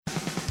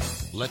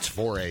Let's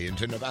foray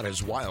into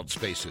Nevada's wild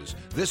spaces.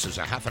 This is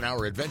a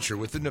half-an-hour adventure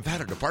with the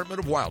Nevada Department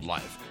of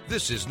Wildlife.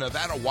 This is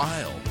Nevada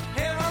Wild.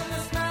 Here on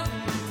this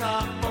mountain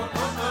top,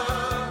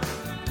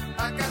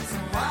 I got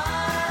some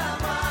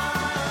wild,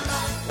 wild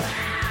life.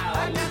 Wow.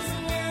 I got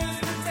some news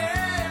to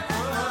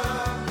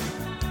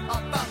tell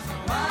about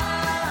some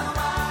wild,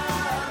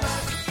 wild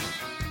life.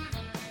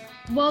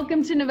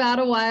 Welcome to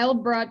Nevada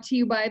Wild, brought to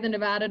you by the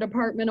Nevada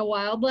Department of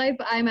Wildlife.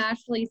 I'm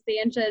Ashley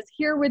Sanchez,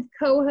 here with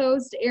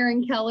co-host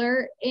Aaron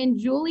Keller, and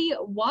Julie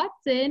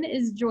Watson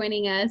is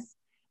joining us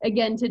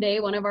again today,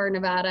 one of our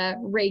Nevada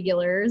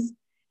regulars.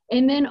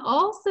 And then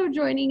also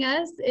joining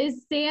us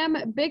is Sam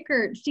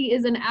Bickert. She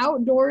is an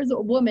outdoors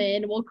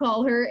woman, we'll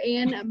call her,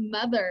 and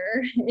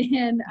mother.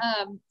 And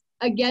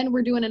again,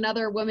 we're doing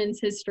another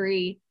Women's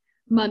History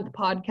Month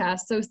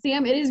podcast. So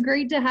Sam, it is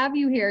great to have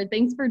you here.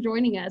 Thanks for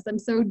joining us. I'm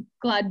so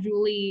glad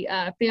Julie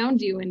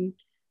found you and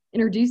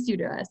introduced you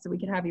to us so we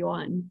could have you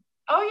on.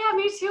 Oh yeah,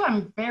 me too.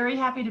 I'm very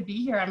happy to be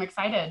here. I'm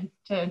excited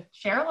to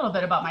share a little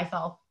bit about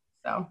myself.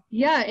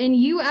 Yeah, and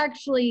you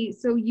actually,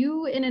 so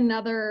you and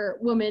another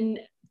woman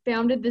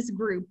founded this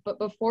group, but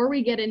before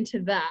we get into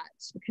that,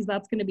 because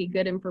that's going to be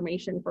good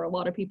information for a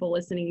lot of people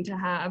listening to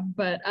have,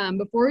 but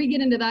before we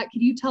get into that,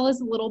 could you tell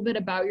us a little bit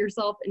about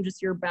yourself and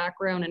just your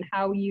background and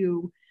how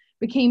you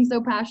became so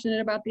passionate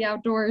about the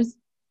outdoors?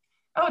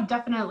 Oh,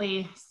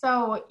 definitely.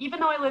 So even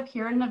though I live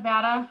here in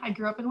Nevada, I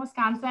grew up in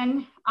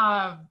Wisconsin.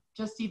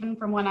 Just even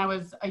from when I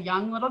was a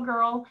young little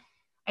girl,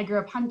 I grew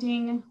up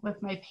hunting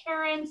with my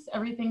parents,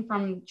 everything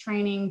from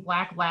training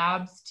black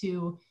labs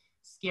to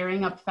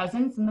scaring up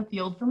pheasants in the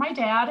field for my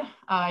dad.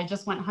 I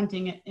just went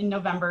hunting in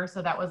November,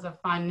 so that was a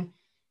fun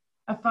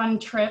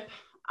trip.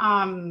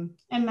 And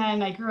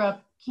then I grew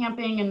up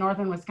camping in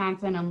northern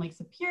Wisconsin on Lake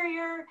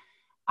Superior.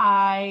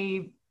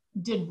 I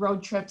did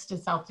road trips to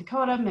South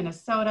Dakota,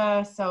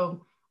 Minnesota.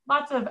 So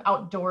lots of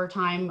outdoor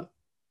time,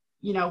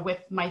 with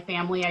my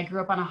family. I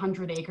grew up on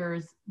 100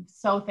 acres.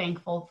 So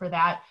thankful for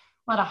that.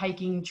 A lot of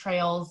hiking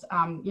trails,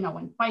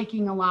 went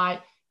biking a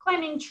lot,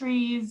 climbing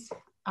trees.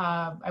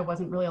 I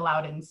wasn't really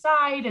allowed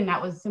inside. And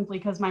that was simply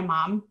because my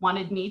mom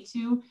wanted me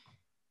to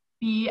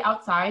be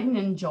outside and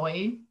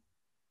enjoy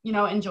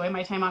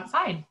my time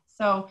outside.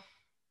 So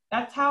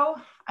that's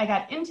how I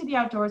got into the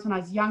outdoors when I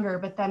was younger.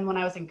 But then when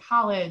I was in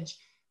college,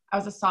 I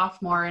was a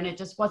sophomore and it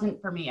just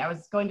wasn't for me. I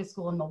was going to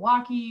school in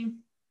Milwaukee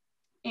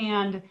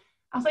and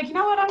I was like, you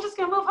know what? I'm just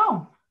going to move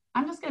home.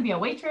 I'm just going to be a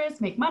waitress,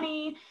 make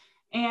money.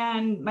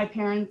 And my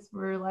parents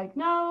were like,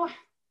 no,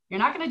 you're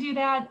not going to do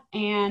that.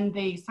 And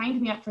they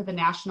signed me up for the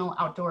National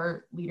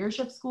Outdoor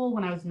Leadership School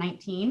when I was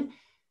 19.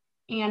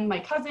 And my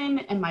cousin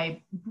and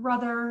my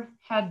brother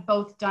had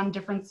both done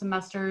different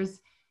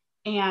semesters.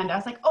 And I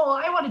was like, oh,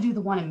 I want to do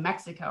the one in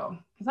Mexico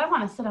because I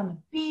want to sit on the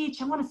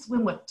beach. I want to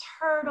swim with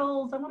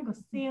turtles. I want to go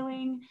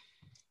sailing.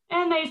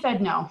 And they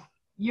said, no,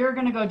 you're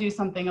going to go do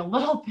something a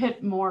little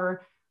bit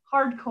more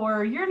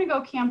hardcore. You're going to go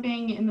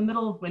camping in the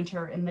middle of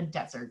winter in the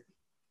desert.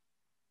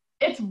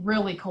 It's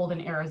really cold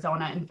in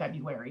Arizona in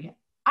February.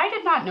 I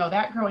did not know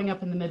that growing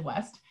up in the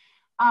Midwest.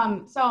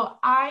 So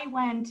I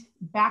went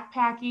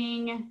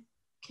backpacking,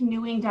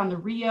 canoeing down the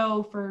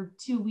Rio for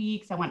 2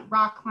 weeks. I went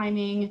rock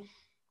climbing.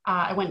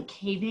 I went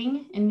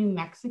caving in New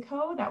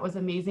Mexico. That was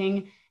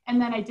amazing. And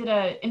then I did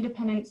an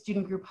independent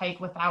student group hike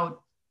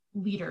without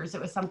leaders.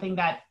 It was something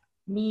that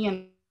me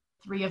and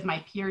 3 of my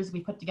peers,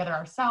 we put together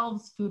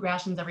ourselves, food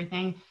rations,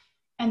 everything.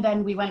 And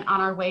then we went on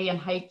our way and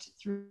hiked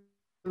through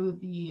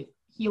the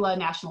Gila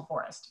National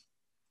Forest.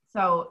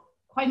 So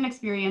quite an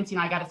experience.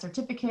 I got a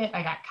certificate.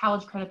 I got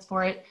college credits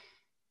for it.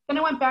 Then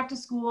I went back to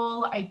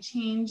school. I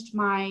changed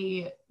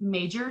my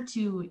major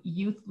to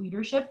youth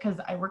leadership because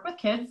I work with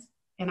kids.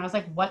 And I was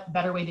like, what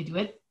better way to do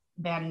it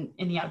than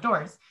in the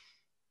outdoors?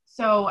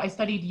 So I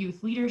studied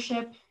youth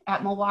leadership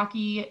at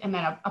Milwaukee. And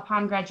then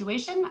upon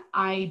graduation,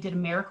 I did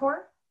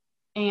AmeriCorps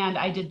and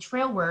I did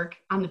trail work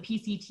on the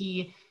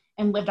PCT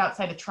and lived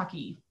outside of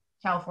Truckee,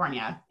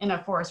 California in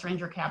a forest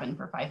ranger cabin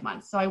for 5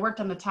 months. So I worked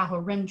on the Tahoe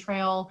Rim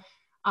Trail.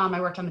 I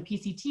worked on the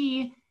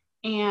PCT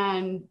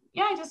and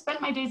I just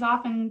spent my days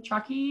off in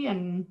Truckee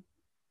and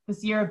the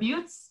Sierra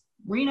Buttes,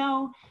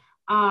 Reno.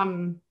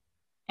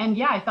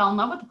 And I fell in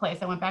love with the place.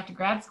 I went back to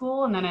grad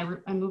school and then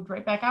I moved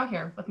right back out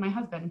here with my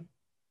husband.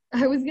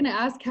 I was going to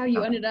ask how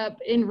you ended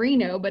up in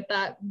Reno, but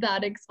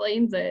that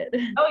explains it.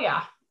 Oh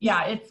yeah.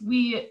 Yeah.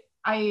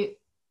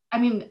 I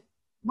mean,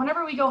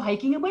 whenever we go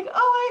hiking, I'm like,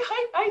 oh,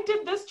 I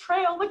did this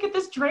trail. Look at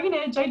this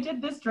drainage. I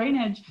did this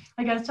drainage.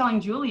 Like I was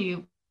telling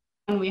Julie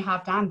when we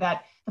hopped on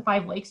that the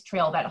Five Lakes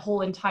Trail, that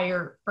whole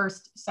entire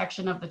first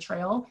section of the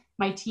trail,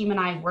 my team and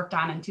I worked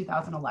on in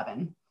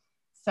 2011.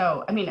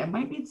 So, I mean, it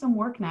might need some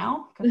work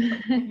now because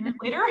it's like a year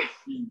later,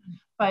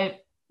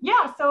 but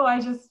yeah, so I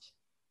just,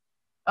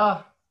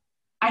 I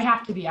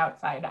have to be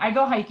outside. I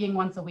go hiking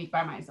once a week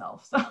by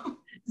myself.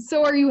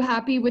 So are you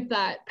happy with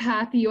that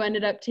path you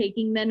ended up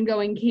taking then,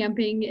 going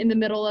camping in the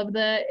middle of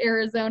the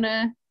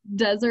Arizona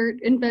desert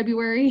in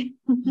February?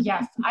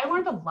 Yes, I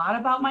learned a lot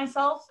about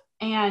myself.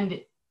 And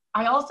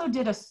I also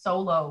did a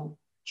solo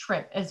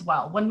trip as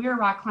well. When we were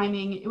rock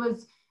climbing, it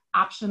was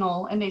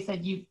optional. And they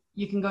said,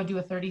 you can go do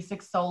a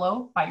 36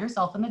 solo by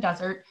yourself in the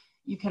desert.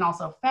 You can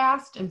also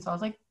fast. And so I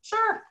was like,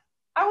 sure,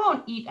 I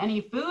won't eat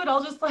any food.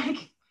 I'll just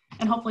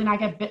and hopefully not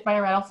get bit by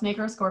a rattlesnake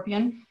or a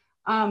scorpion.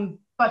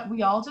 But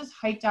we all just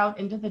hiked out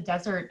into the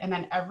desert. And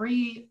then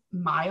every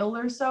mile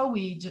or so,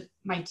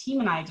 my team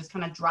and I just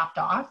kind of dropped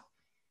off.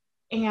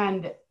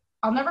 And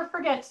I'll never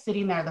forget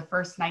sitting there the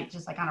first night,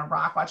 just on a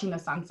rock watching the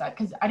sunset.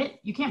 Cause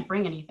you can't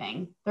bring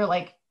anything. They're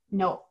like,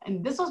 no.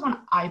 And this was when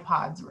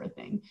iPods were a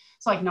thing.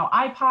 So no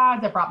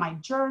iPods. I brought my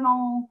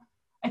journal.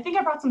 I think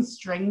I brought some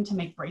string to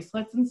make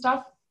bracelets and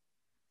stuff.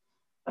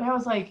 But I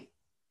was like,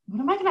 what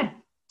am I going to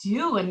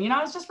do? And,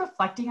 I was just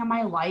reflecting on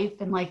my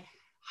life and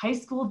high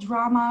school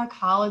drama,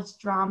 college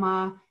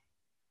drama.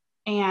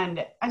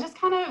 And I just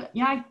kind of,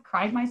 I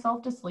cried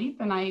myself to sleep,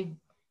 and I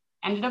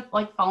ended up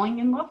falling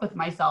in love with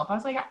myself. I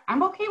was like,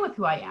 I'm okay with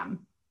who I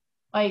am.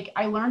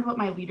 I learned what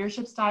my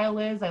leadership style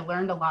is. I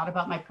learned a lot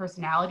about my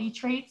personality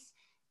traits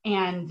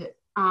and,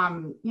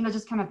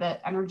 just kind of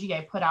the energy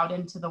I put out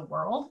into the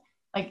world.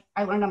 I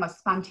learned I'm a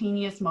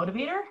spontaneous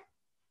motivator.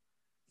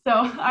 So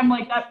I'm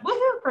that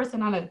woohoo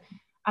person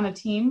on a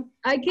team.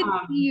 I can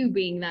see you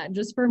being that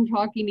just from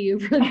talking to you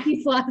for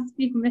these last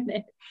few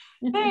minutes.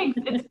 Thanks.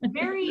 It's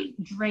very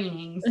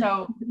draining.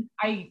 So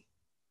I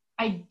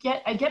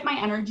get my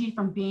energy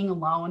from being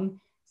alone.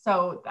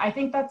 So I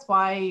think that's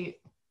why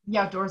the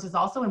outdoors is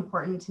also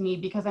important to me,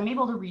 because I'm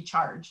able to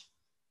recharge.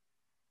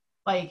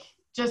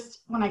 Just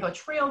when I go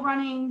trail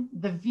running,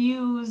 the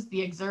views,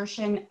 the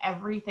exertion,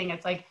 everything,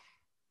 it's I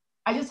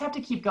just have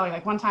to keep going.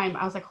 One time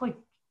I was like, holy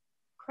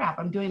crap,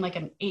 I'm doing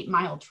an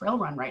 8-mile trail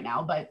run right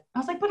now. But I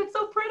was like, but it's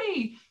so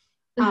pretty.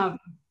 And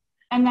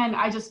then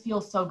I just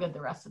feel so good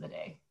the rest of the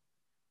day.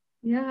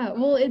 Yeah,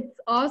 well, it's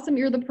awesome.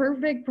 You're the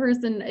perfect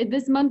person.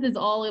 This month is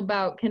all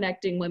about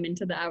connecting women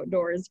to the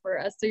outdoors for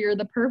us. So you're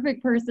the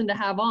perfect person to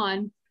have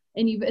on.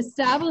 And you've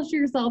established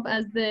yourself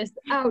as this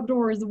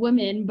outdoors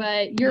woman,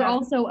 but you're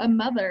also a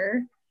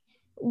mother,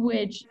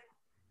 which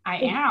I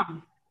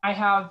am. I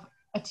have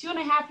a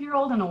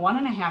 2.5-year-old and a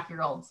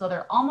 1.5-year-old. So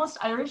they're almost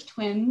Irish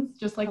twins,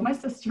 just like my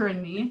sister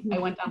and me. I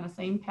went down the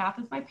same path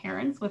as my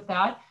parents with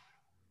that.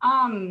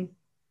 And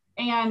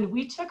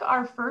we took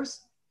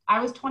I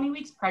was 20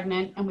 weeks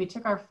pregnant, and we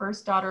took our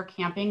first daughter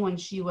camping when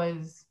she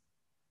was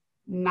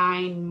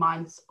 10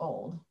 months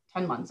old.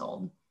 And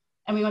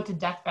we went to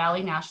Death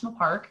Valley National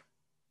Park,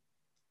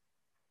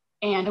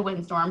 and a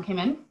windstorm came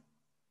in,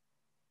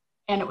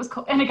 and it was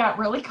cold, and it got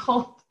really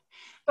cold,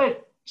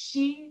 but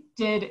she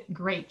did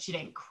great. She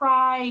didn't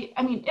cry.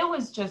 I mean, it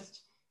was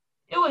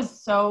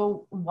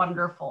so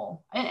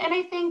wonderful. And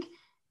I think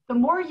the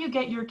more you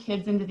get your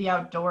kids into the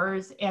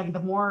outdoors and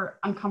the more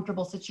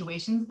uncomfortable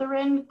situations they're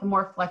in, the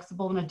more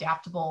flexible and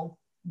adaptable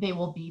they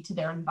will be to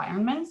their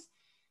environments.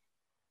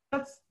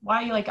 That's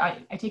why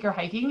I take her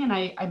hiking, and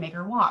I make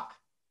her walk.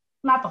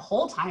 Not the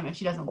whole time if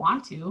she doesn't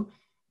want to,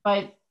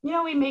 but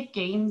we make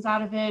games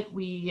out of it.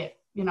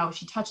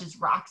 She touches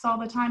rocks all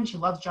the time. She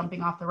loves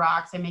jumping off the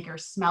rocks. I make her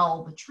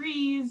smell the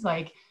trees,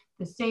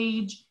 the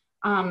sage.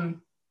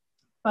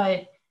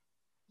 But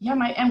yeah,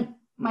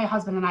 my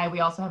husband and I,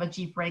 we also have a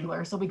Jeep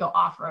Wrangler, so we go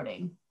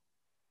off-roading.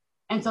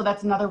 And so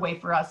that's another way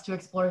for us to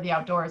explore the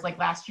outdoors.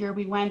 Last year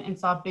we went and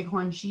saw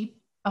bighorn sheep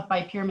up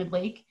by Pyramid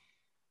Lake.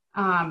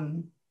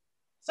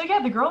 So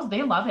yeah, the girls,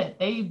 they love it.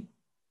 They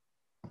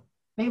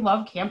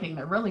love camping.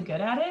 They're really good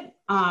at it.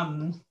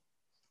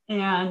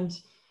 And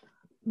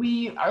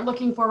we are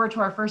looking forward to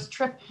our first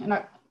trip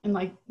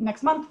in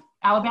next month.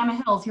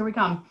 Alabama Hills, here we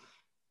come.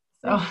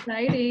 So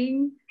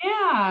exciting.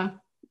 Yeah.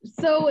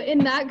 So,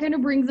 and that kind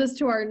of brings us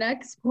to our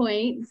next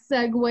point,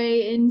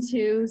 segue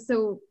into,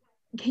 so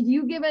can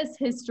you give us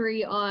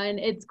history on,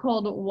 it's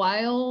called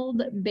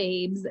Wild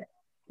Babes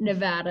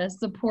Nevada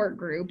Support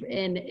Group,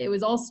 and it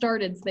was all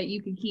started so that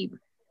you could keep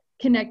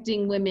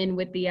connecting women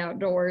with the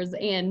outdoors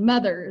and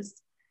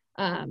mothers,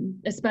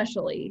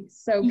 especially.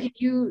 So do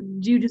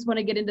you just want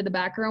to get into the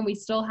background? We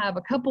still have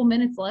a couple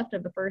minutes left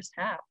of the first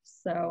half.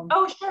 So.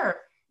 Oh, sure.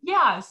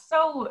 Yeah.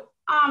 So,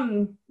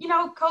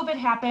 COVID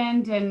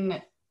happened,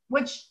 and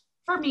which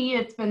for me,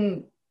 it's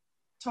been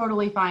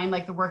totally fine,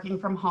 the working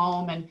from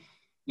home, and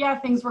yeah,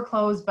 things were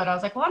closed, but I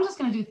was like, well, I'm just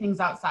going to do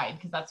things outside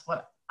because that's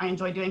what I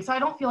enjoy doing. So I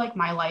don't feel like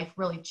my life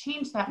really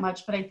changed that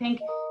much, but I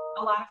think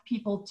a lot of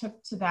people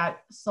took to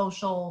that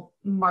social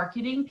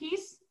marketing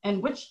piece,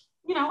 and which,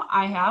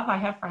 I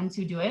have friends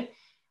who do it.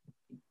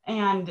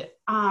 And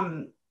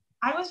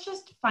I was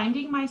just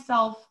finding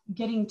myself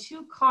getting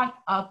too caught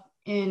up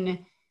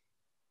in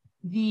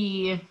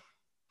the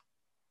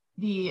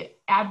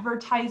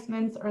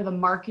advertisements or the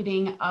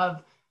marketing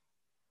of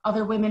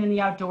other women in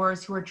the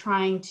outdoors who are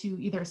trying to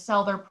either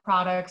sell their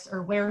products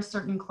or wear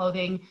certain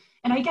clothing.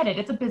 And I get it,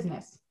 it's a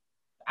business.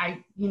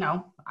 I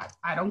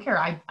don't care.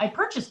 I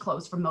purchase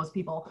clothes from those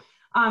people.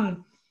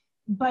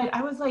 But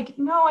I was like,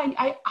 no,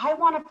 I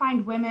want to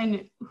find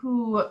women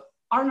who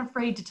aren't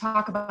afraid to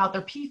talk about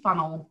their pee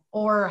funnel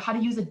or how to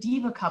use a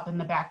Diva cup in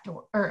the back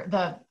door or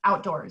the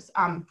outdoors.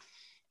 Or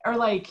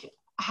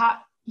how,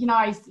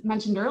 I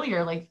mentioned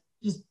earlier,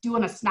 just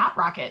doing a snot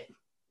rocket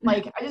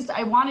Like,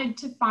 I wanted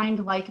to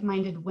find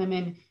like-minded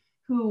women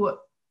who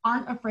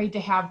aren't afraid to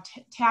have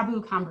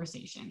taboo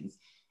conversations.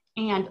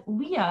 And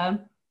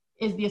Leah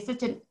is the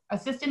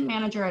assistant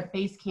manager at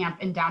base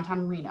camp in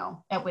downtown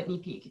Reno at Whitney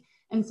Peak.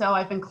 And so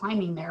I've been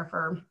climbing there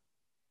for,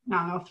 I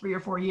don't know, 3 or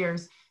 4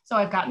 years. So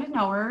I've gotten to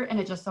know her, and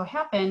it just so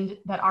happened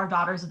that our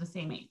daughters are the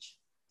same age.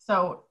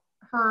 So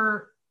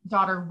her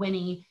daughter,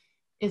 Winnie,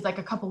 is like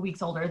a couple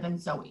weeks older than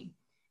Zoe.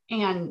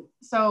 And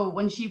so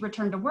when she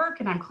returned to work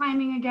and I'm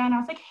climbing again, I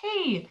was like,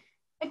 hey,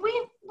 like we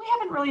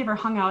haven't really ever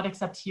hung out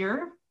except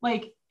here.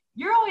 Like,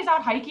 you're always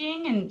out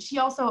hiking. And she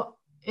also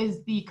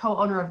is the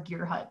co-owner of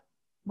Gear Hut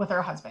with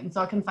her husband,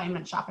 so a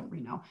consignment shop in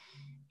Reno.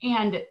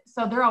 And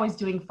so they're always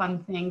doing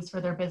fun things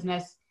for their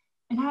business.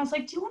 And I was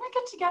like, do you want to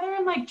get together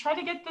and like try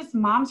to get this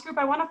moms group?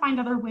 I want to find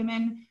other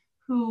women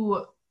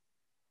who,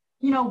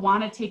 you know,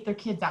 want to take their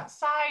kids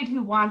outside,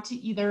 who want to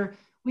either,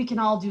 we can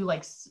all do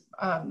like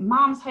a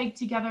mom's hike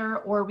together,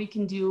 or we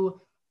can do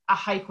a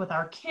hike with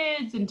our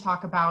kids and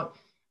talk about,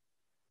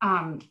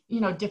 you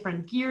know,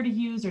 different gear to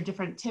use or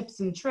different tips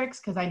and tricks.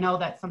 Cause I know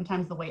that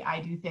sometimes the way I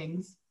do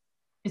things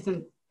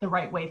isn't the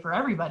right way for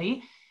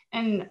everybody.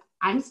 And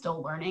I'm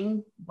still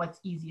learning what's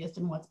easiest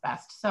and what's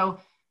best. So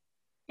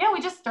yeah,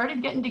 we just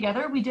started getting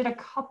together. We did a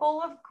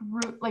couple of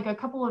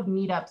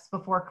meetups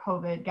before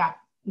COVID got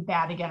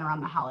bad again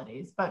around the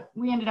holidays, but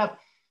we ended up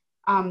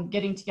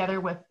getting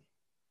together with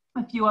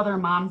a few other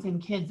moms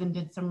and kids and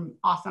did some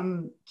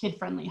awesome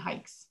kid-friendly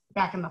hikes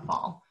back in the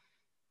fall.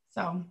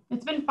 So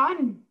it's been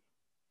fun.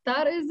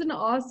 That is an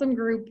awesome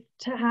group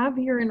to have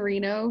here in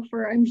Reno.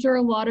 I'm sure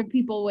a lot of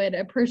people would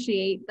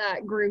appreciate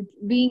that group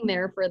being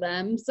there for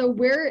them. So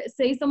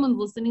say someone's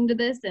listening to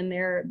this and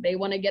they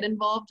want to get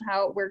involved,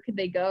 where could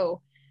they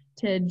go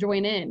to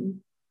join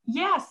in?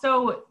 Yeah,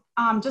 so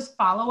just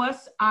follow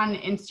us on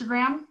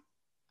Instagram.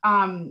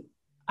 I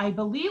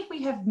believe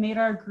we have made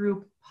our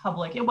group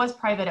public. It was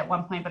private at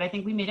one point, but I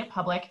think we made it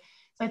public.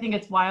 So I think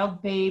it's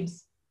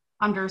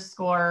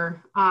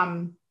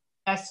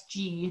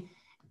wildbabes_SG.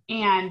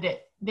 And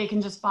they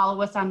can just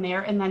follow us on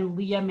there. And then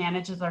Leah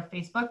manages our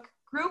Facebook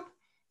group.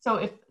 So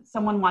if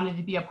someone wanted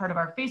to be a part of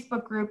our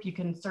Facebook group, you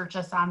can search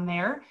us on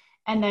there.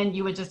 And then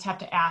you would just have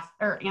to ask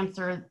or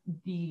answer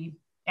the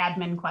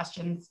admin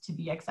questions to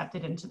be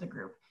accepted into the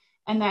group.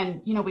 And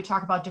then, you know, we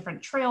talk about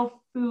different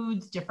trail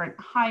foods, different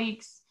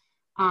hikes.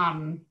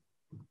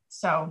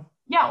 So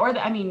yeah,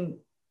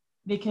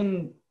 they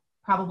can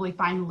probably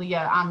find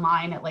Leah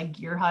online at like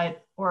Gear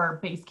Hut or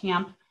Base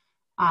Camp.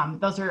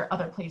 Those are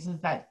other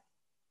places that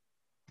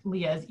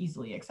Leah is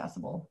easily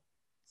accessible.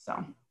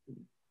 So.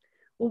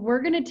 Well,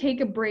 we're going to take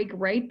a break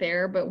right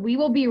there, but we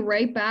will be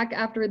right back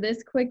after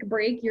this quick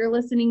break. You're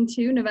listening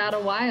to Nevada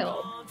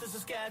Wild. To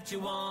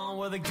Saskatchewan,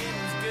 where the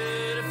getting's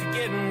good. If you're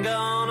getting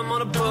gone, I'm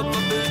gonna put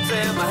my boots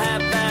and my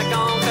hat back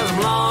on, 'cause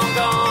I'm long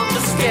gone to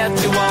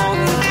Saskatchewan.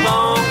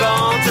 Long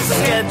gone to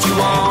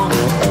Saskatchewan.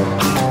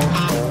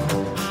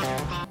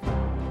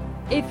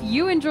 If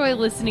you enjoy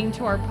listening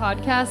to our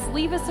podcast,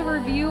 leave us a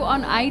review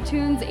on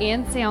iTunes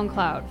and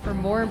SoundCloud. For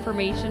more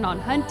information on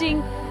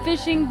hunting,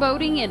 fishing,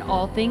 boating, and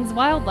all things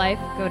wildlife,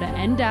 go to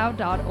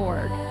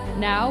ndow.org.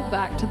 Now,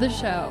 back to the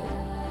show.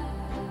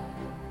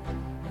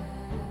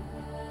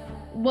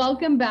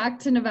 Welcome back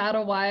to Nevada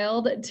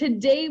Wild.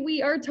 Today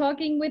we are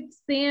talking with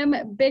Sam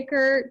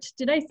Bickert.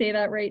 Did I say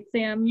that right,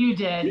 Sam? You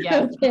did,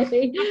 yes.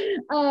 Okay.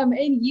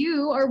 And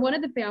you are one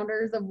of the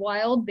founders of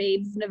Wild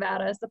Babes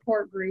Nevada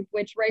Support Group,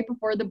 which right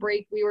before the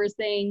break we were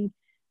saying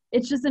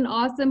it's just an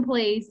awesome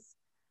place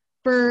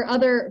for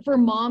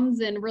moms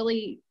and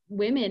really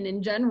women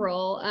in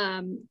general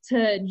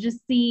to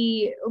just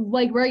see,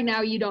 like right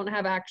now you don't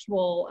have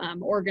actual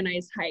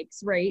organized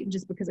hikes, right?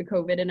 Just because of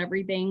COVID and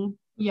everything.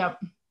 Yep.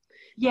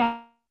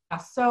 Yeah.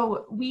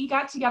 So we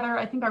got together,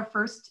 I think our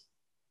first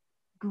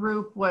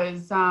group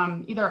was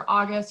either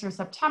August or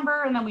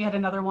September. And then we had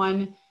another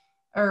one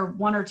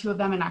or two of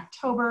them in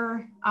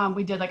October.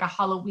 We did like a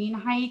Halloween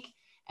hike.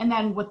 And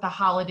then with the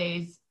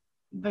holidays,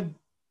 the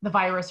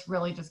virus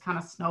really just kind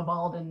of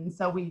snowballed. And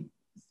so we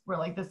were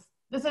like, this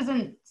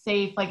isn't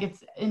safe. Like,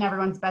 it's in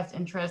everyone's best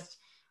interest.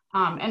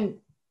 And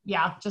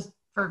yeah, just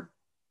for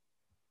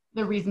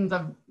the reasons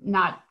of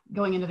not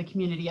going into the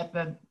community at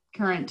the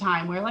current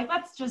time, we're like,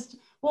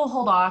 we'll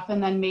hold off.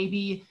 And then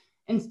maybe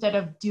instead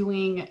of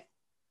doing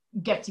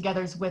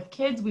get-togethers with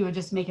kids, we would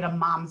just make it a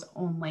moms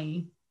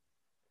only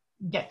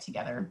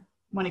get-together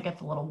when it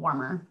gets a little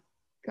warmer.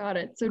 Got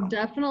it. So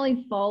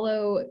definitely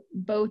follow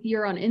both.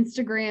 You're on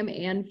Instagram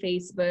and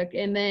Facebook.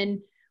 And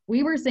then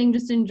we were saying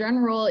just in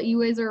general,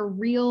 you guys are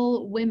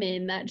real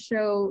women that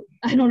show,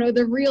 I don't know,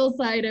 the real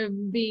side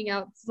of being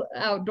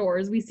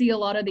outdoors. We see a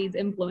lot of these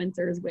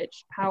influencers,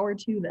 which power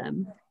to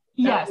them.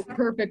 Yes.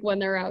 Perfect when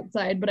they're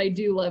outside, but I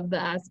do love the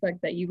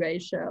aspect that you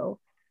guys show.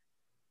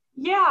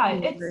 Yeah,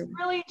 it's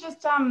really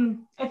just, I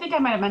think I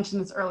might have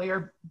mentioned this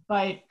earlier,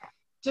 but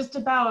just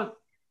about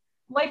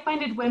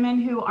like-minded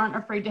women who aren't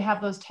afraid to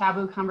have those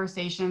taboo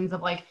conversations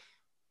of like,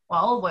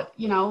 well,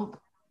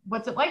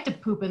 what's it like to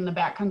poop in the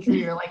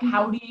backcountry? Or like,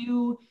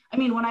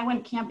 when I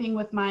went camping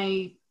with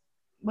my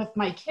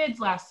kids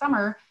last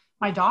summer,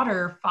 my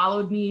daughter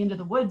followed me into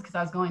the woods because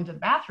I was going to the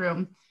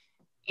bathroom,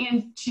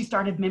 and she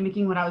started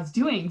mimicking what I was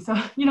doing. So,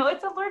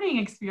 it's a learning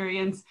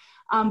experience.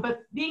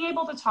 But being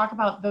able to talk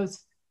about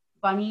those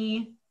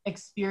funny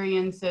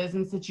experiences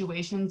and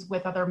situations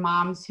with other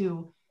moms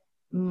who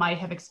might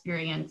have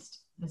experienced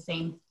the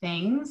same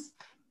things.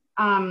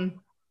 And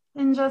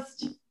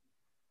just,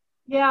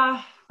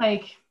 I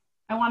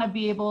want to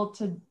be able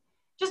to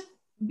just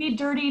be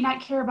dirty,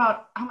 not care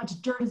about how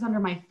much dirt is under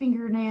my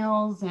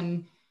fingernails.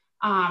 And,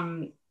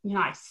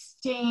 I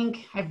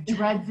stink. I have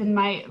dreads in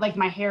my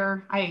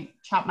hair. I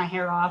chopped my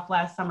hair off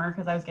last summer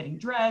because I was getting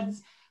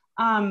dreads.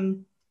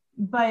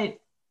 But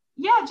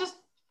just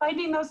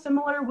finding those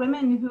similar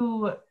women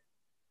who,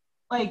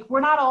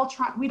 we're not all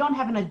we don't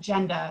have an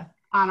agenda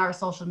on our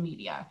social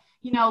media.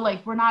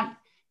 We're not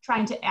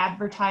trying to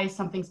advertise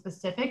something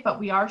specific, but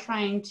we are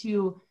trying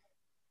to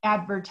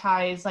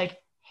advertise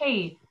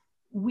hey,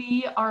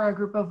 we are a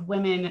group of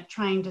women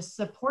trying to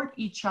support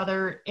each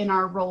other in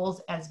our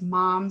roles as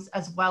moms,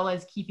 as well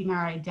as keeping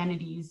our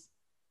identities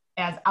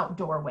as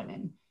outdoor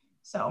women.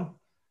 So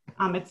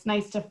it's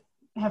nice to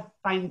have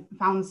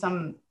found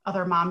some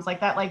other moms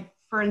like that.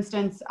 For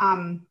instance,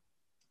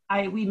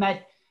 we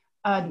met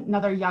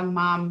another young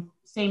mom,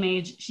 same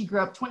age. She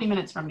grew up 20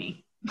 minutes from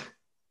me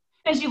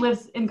and she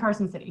lives in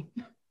Carson City.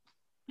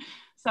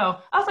 So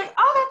I was like,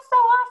 oh, that's so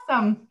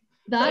awesome.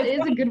 That is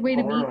a good way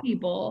to meet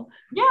people.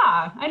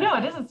 Yeah, I know.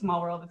 It is a small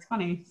world. It's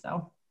funny.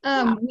 So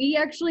we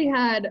actually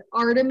had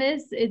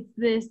Artemis. It's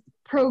this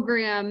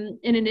program,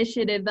 an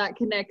initiative that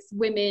connects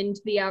women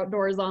to the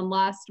outdoors on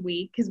last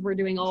week, because we're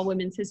doing All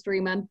Women's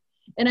History Month.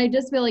 And I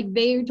just feel like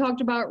they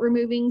talked about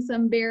removing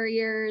some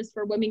barriers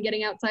for women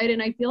getting outside.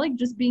 And I feel like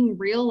just being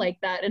real like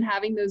that and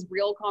having those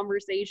real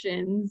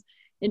conversations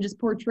and just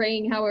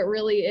portraying how it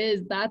really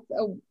is, that's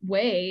a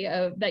way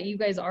of that you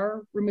guys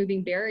are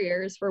removing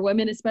barriers for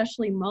women,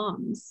 especially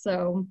moms.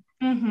 So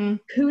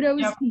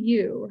kudos to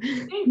you.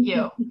 Thank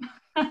you.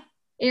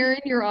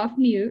 Aaron, you're off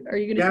mute. Are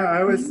you gonna? Yeah,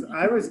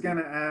 I was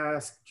gonna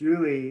ask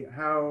Julie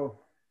how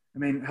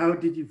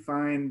did you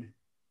find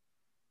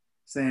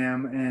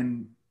Sam,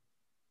 and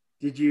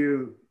did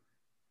you,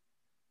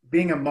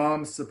 being a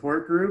mom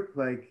support group,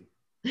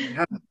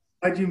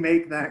 how'd you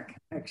make that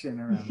connection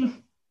around that?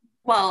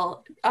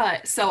 Well,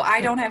 so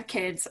I don't have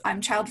kids. I'm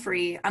child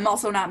free. I'm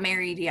also not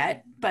married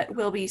yet, but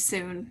will be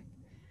soon.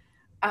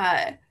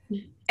 And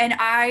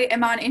I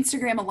am on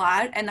Instagram a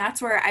lot, and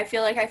that's where I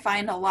feel like I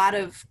find a lot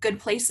of good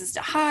places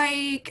to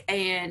hike.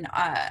 And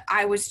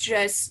I was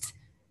just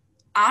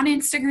on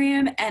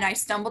Instagram and I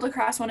stumbled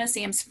across one of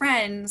Sam's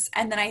friends,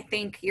 and then I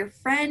think your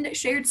friend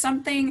shared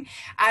something.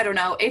 I don't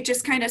know. It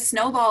just kind of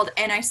snowballed,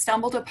 and I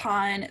stumbled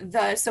upon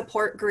the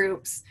support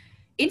group's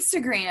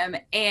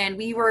Instagram, and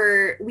we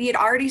had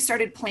already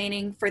started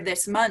planning for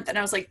this month, and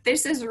I was like,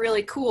 this is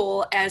really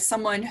cool as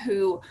someone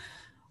who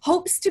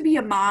hopes to be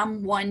a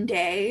mom one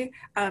day.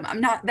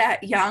 I'm not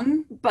that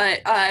young,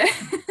 but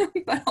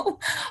but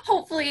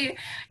hopefully,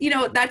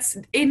 that's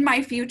in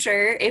my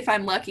future if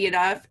I'm lucky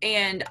enough.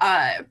 And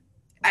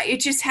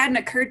it just hadn't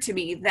occurred to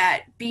me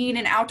that being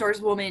an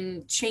outdoors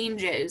woman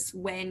changes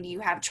when you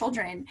have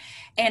children.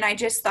 And I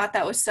just thought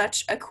that was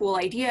such a cool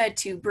idea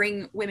to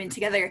bring women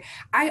together.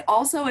 I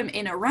also am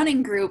in a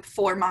running group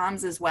for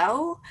moms as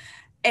well.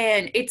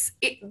 And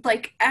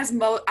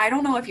I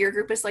don't know if your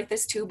group is like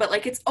this too,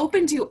 but it's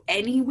open to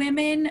any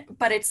women,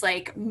 but it's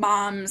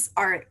moms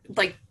are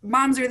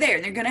there,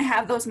 and they're going to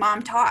have those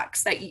mom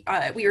talks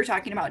that we were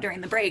talking about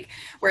during the break,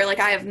 where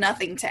I have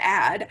nothing to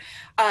add.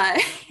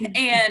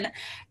 And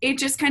it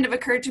just kind of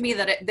occurred to me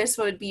that this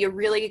would be a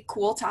really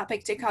cool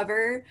topic to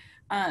cover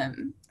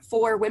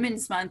for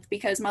Women's Month,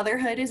 because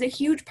motherhood is a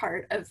huge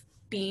part of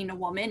being a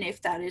woman,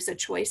 if that is a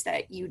choice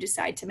that you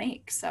decide to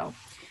make. So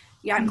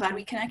yeah, I'm glad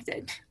we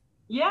connected.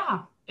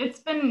 Yeah, it's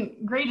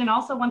been great. And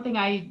also one thing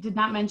I did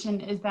not mention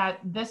is that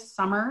this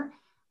summer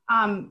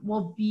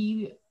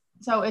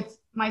so it's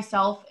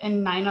myself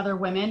and 9 other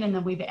women, and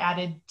then we've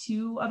added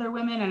 2 other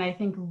women, and I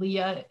think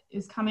Leah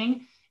is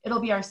coming. It'll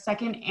be our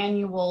 2nd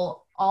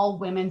annual all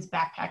women's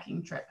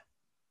backpacking trip.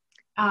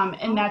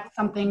 And that's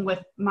something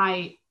with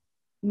my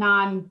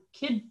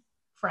non-kid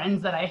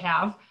friends that I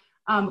have.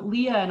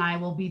 Leah and I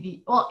will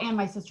be and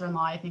my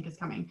sister-in-law I think is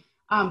coming.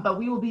 But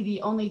we will be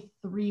the only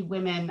 3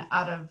 women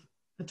out of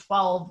the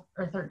 12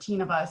 or 13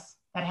 of us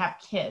that have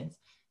kids.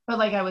 But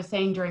like I was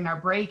saying during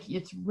our break,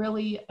 it's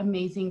really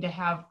amazing to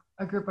have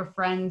a group of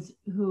friends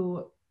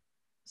who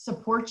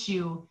support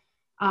you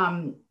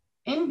in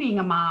being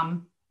a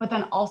mom, but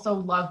then also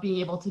love being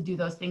able to do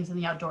those things in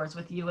the outdoors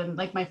with you. And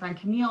like my friend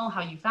Camille,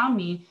 how you found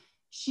me,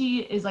 she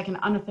is like an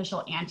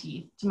unofficial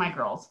auntie to my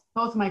girls.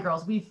 Both of my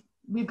girls, we've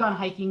gone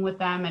hiking with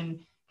them, and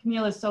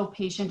Camille is so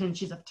patient, and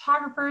she's a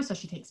photographer, so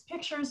she takes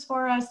pictures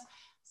for us.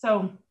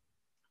 So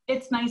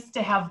it's nice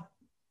to have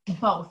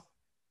both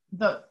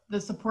the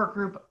support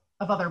group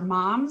of other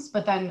moms,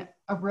 but then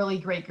a really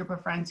great group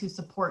of friends who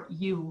support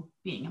you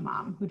being a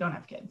mom who don't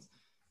have kids.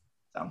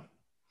 So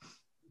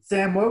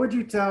Sam, what would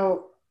you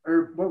tell,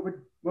 or what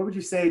would what would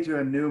you say to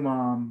a new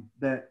mom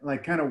that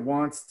like kind of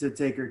wants to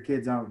take her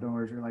kids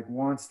outdoors or like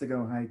wants to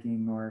go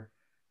hiking, or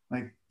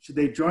like should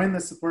they join the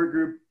support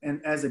group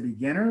and as a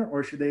beginner,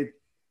 or should they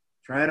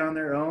try it on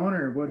their own,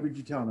 or what would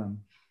you tell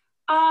them?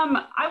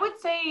 I would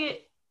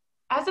say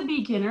as a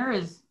beginner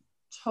is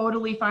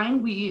totally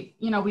fine. We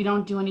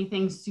don't do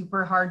anything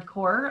super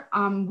hardcore.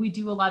 We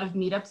do a lot of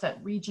meetups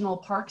at regional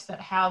parks that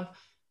have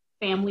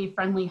family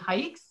friendly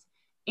hikes.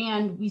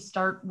 And we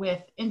start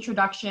with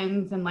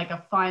introductions and like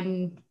a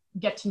fun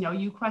get to know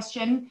you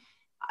question.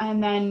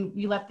 And then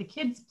we let the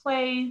kids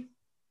play.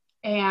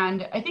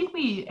 And I think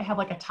we have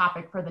like a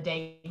topic for the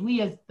day.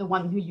 Lee is the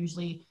one who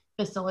usually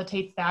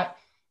facilitates that.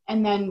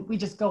 And then we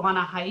just go on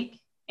a hike,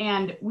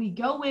 and we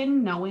go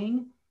in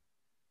knowing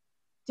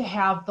to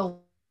have the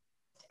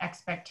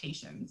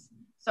expectations.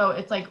 So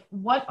it's like,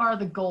 what are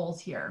the goals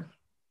here?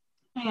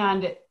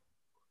 And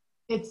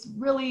it's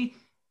really,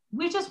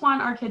 we just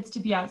want our kids to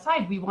be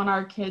outside. We want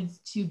our kids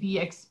to be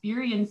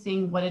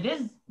experiencing what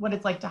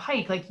it's like to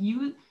hike. Like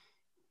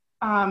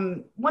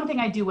one thing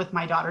I do with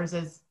my daughters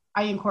is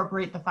I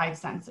incorporate the 5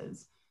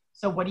 senses.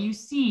 So what do you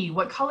see?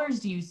 What colors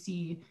do you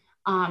see?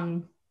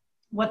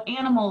 What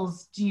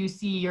animals do you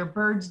see, or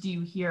birds do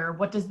you hear?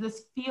 What does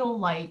this feel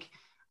like?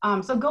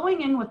 So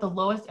going in with the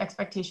lowest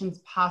expectations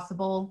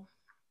possible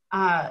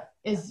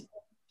is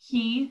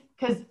key,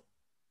 because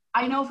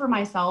I know for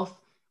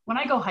myself, when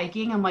I go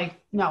hiking, I'm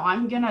like, no,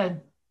 I'm gonna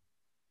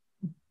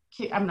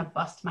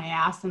bust my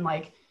ass and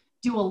like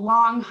do a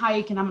long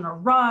hike, and I'm gonna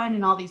run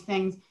and all these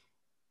things.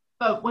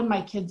 But when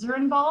my kids are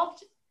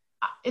involved,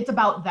 it's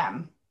about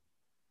them.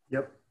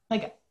 Yep.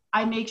 Like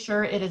I make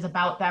sure it is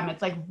about them.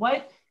 It's like,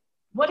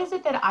 what is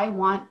it that I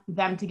want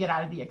them to get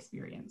out of the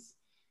experience?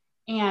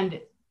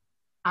 And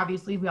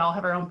obviously we all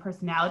have our own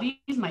personalities.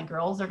 My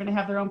girls are going to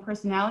have their own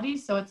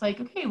personalities. So it's like,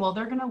 okay, well,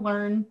 they're going to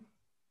learn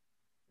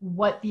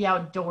what the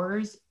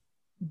outdoors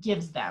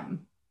gives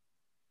them,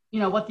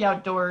 what the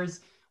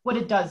outdoors, what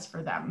it does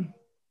for them.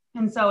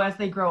 And so as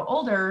they grow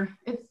older,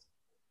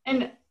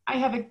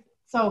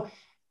 so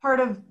part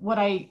of what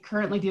I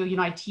currently do,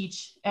 I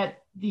teach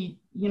at the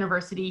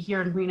university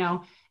here in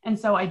Reno. And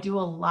so I do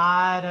a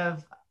lot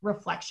of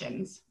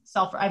reflections.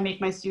 I make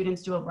my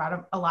students do a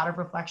lot of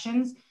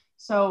reflections.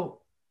 So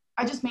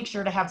I just make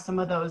sure to have some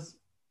of those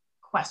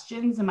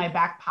questions in my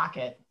back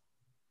pocket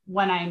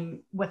when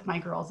I'm with my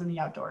girls in the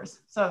outdoors.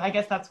 So I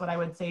guess that's what I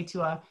would say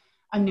to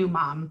a new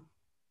mom.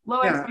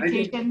 Low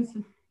expectations.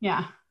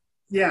 Yeah,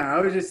 I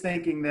was just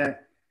thinking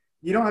that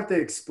you don't have to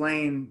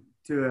explain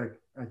to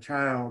a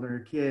child or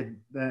a kid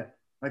that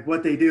like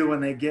what they do when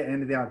they get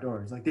into the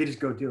outdoors. Like they just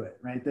go do it,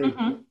 right? They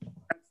grab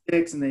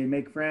sticks and they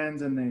make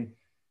friends and they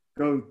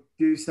go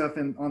do stuff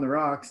on the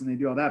rocks and they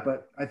do all that.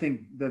 But I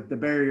think the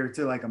barrier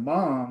to like a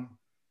mom,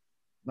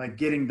 like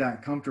getting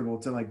that comfortable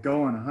to like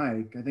go on a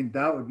hike, I think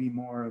that would be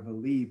more of a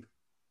leap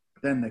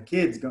than the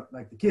kids.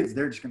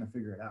 They're just going to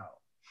figure it out.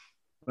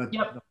 But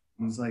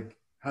it's like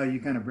how you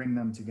kind of bring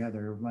them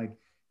together. Like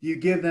you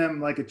give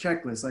them like a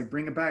checklist, like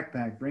bring a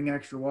backpack, bring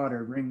extra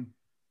water, bring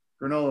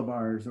granola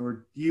bars,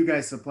 or do you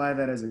guys supply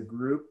that as a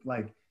group?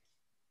 Like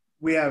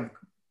we have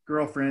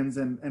girlfriends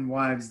and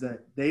wives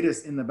that they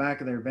just in the back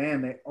of their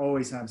van, they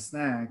always have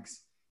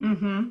snacks.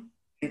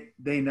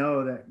 They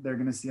know that they're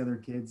going to see other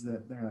kids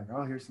that they're like,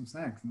 oh, here's some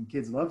snacks, and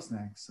kids love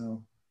snacks.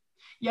 So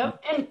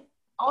and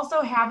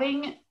also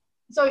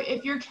so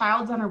if your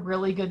child's on a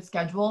really good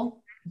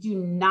schedule, do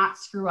not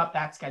screw up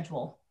that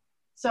schedule.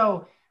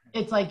 So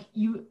it's like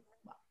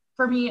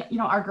for me,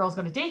 our girls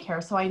go to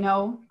daycare, so I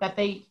know that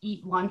they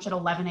eat lunch at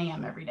 11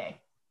 a.m. every day.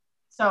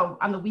 So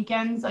on the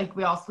weekends, like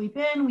we all sleep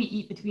in, we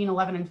eat between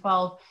 11 and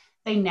 12.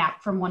 They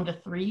nap from 1 to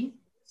 3.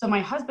 So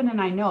my husband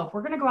and I know if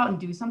we're going to go out and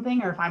do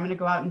something, or if I'm going to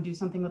go out and do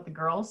something with the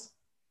girls,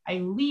 I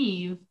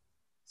leave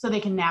so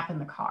they can nap in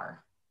the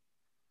car.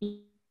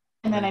 And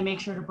then I make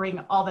sure to bring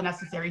all the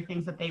necessary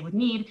things that they would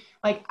need.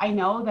 Like I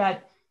know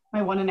that my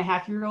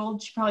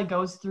 1.5-year-old, she probably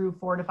goes through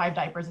 4 to 5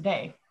 diapers a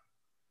day.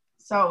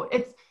 So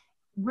it's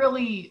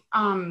really,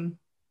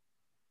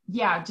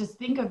 just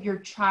think of your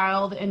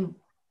child and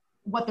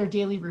what their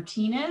daily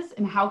routine is,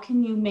 and how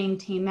can you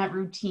maintain that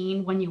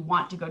routine when you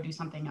want to go do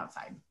something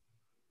outside.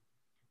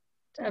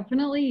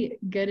 Definitely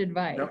good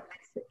advice.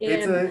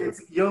 Yep.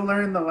 You'll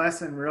learn the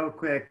lesson real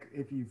quick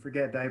if you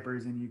forget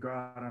diapers and you go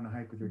out on a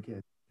hike with your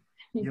kids.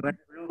 You learn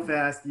it real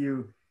fast.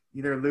 You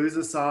either lose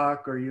a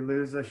sock or you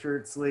lose a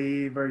shirt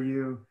sleeve, or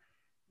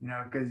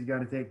because you got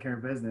to take care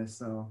of business.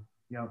 So,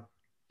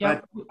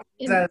 but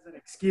that's an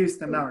excuse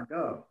to not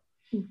go.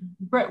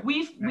 Brett,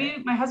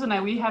 my husband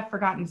and I, we have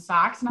forgotten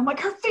socks, and I'm like,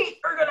 her feet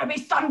are gonna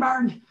be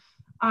sunburned.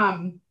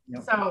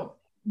 So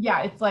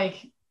yeah, it's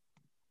like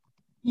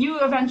you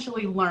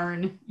eventually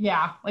learn.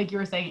 Yeah, like you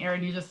were saying,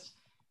 Aaron,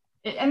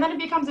 and then it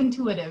becomes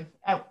intuitive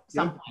at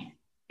some point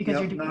because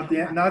you're doing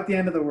not the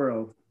end of the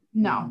world.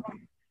 No.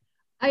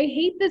 I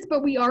hate this,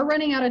 but we are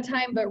running out of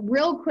time. But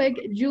real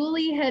quick,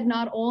 Julie had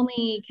not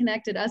only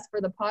connected us for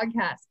the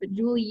podcast, but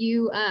Julie,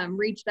 you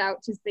reached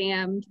out to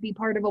Sam to be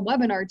part of a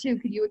webinar too.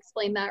 Could you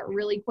explain that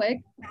really quick?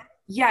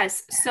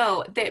 Yes.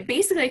 So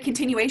basically a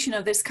continuation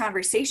of this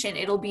conversation,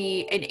 it'll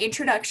be an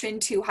introduction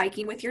to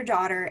hiking with your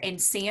daughter,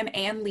 and Sam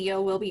and Leo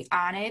will be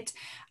on it.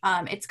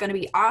 It's going to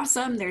be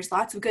awesome. There's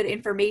lots of good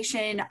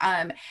information.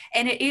 And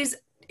it is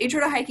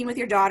intro to hiking with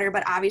your daughter,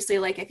 but obviously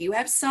like if you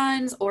have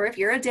sons or if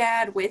you're a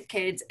dad with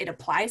kids, it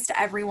applies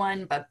to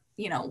everyone, but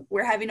you know,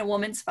 we're having a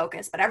woman's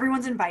focus, but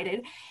everyone's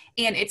invited.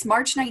 And it's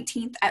March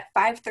 19th at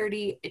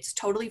 5:30. It's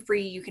totally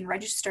free. You can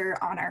register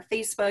on our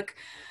Facebook.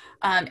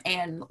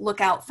 And look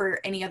out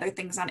for any other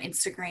things on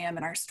Instagram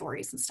and our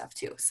stories and stuff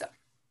too. So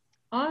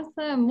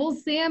awesome. Well,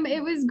 Sam,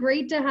 it was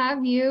great to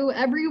have you.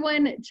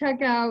 Everyone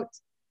check out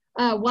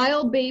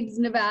Wild Babes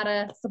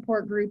Nevada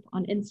support group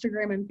on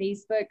Instagram and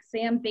Facebook.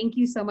 Sam, thank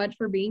you so much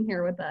for being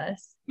here with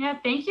us. Yeah,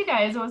 thank you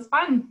guys. It was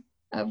fun.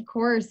 Of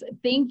course.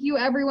 Thank you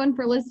everyone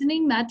for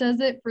listening. That does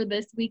it for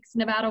this week's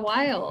Nevada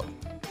Wild.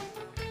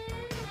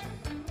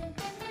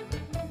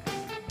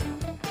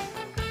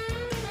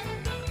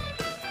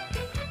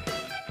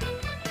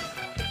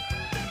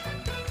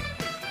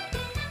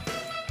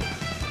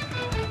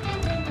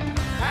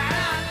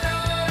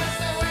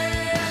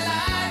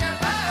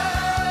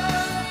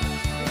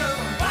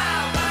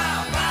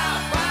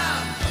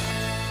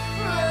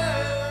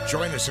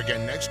 Join us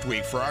again next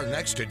week for our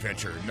next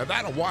adventure,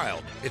 Nevada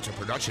Wild. It's a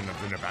production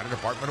of the Nevada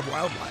Department of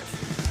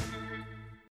Wildlife.